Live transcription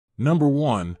Number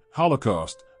 1.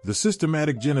 Holocaust, the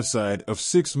systematic genocide of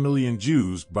 6 million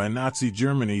Jews by Nazi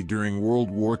Germany during World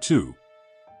War II.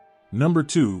 Number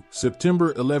 2.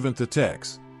 September 11th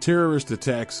attacks, terrorist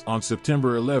attacks on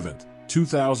September 11,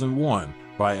 2001,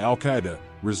 by Al-Qaeda,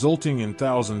 resulting in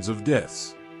thousands of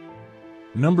deaths.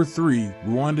 Number 3.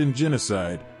 Rwandan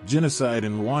genocide, genocide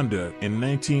in Rwanda in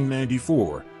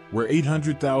 1994, where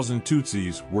 800,000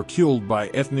 Tutsis were killed by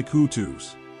ethnic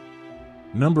Hutus.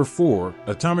 Number 4.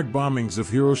 Atomic bombings of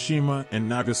Hiroshima and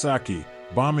Nagasaki,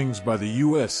 bombings by the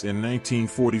U.S. in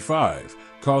 1945,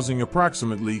 causing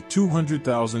approximately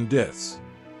 200,000 deaths.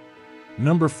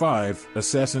 Number 5.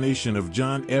 Assassination of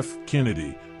John F.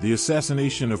 Kennedy, the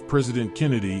assassination of President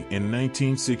Kennedy in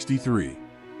 1963.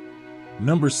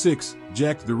 Number 6.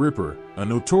 Jack the Ripper, a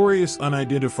notorious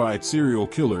unidentified serial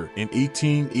killer in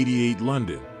 1888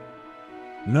 London.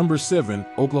 Number 7.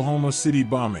 Oklahoma City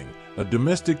bombing, a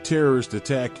domestic terrorist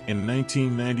attack in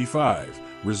 1995,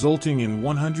 resulting in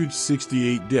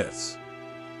 168 deaths.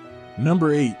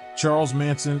 Number 8. Charles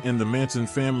Manson and the Manson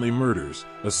family murders,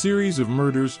 a series of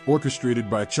murders orchestrated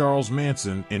by Charles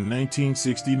Manson in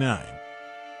 1969.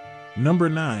 Number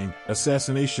 9.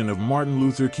 Assassination of Martin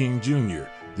Luther King Jr.,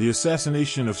 the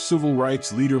assassination of civil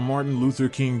rights leader Martin Luther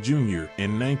King Jr.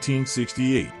 in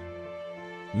 1968.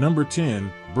 Number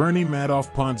 10. Bernie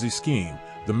Madoff Ponzi scheme,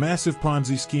 the massive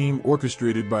Ponzi scheme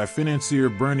orchestrated by financier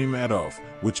Bernie Madoff,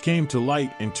 which came to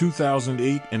light in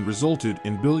 2008 and resulted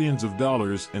in billions of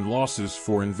dollars in losses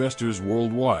for investors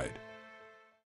worldwide.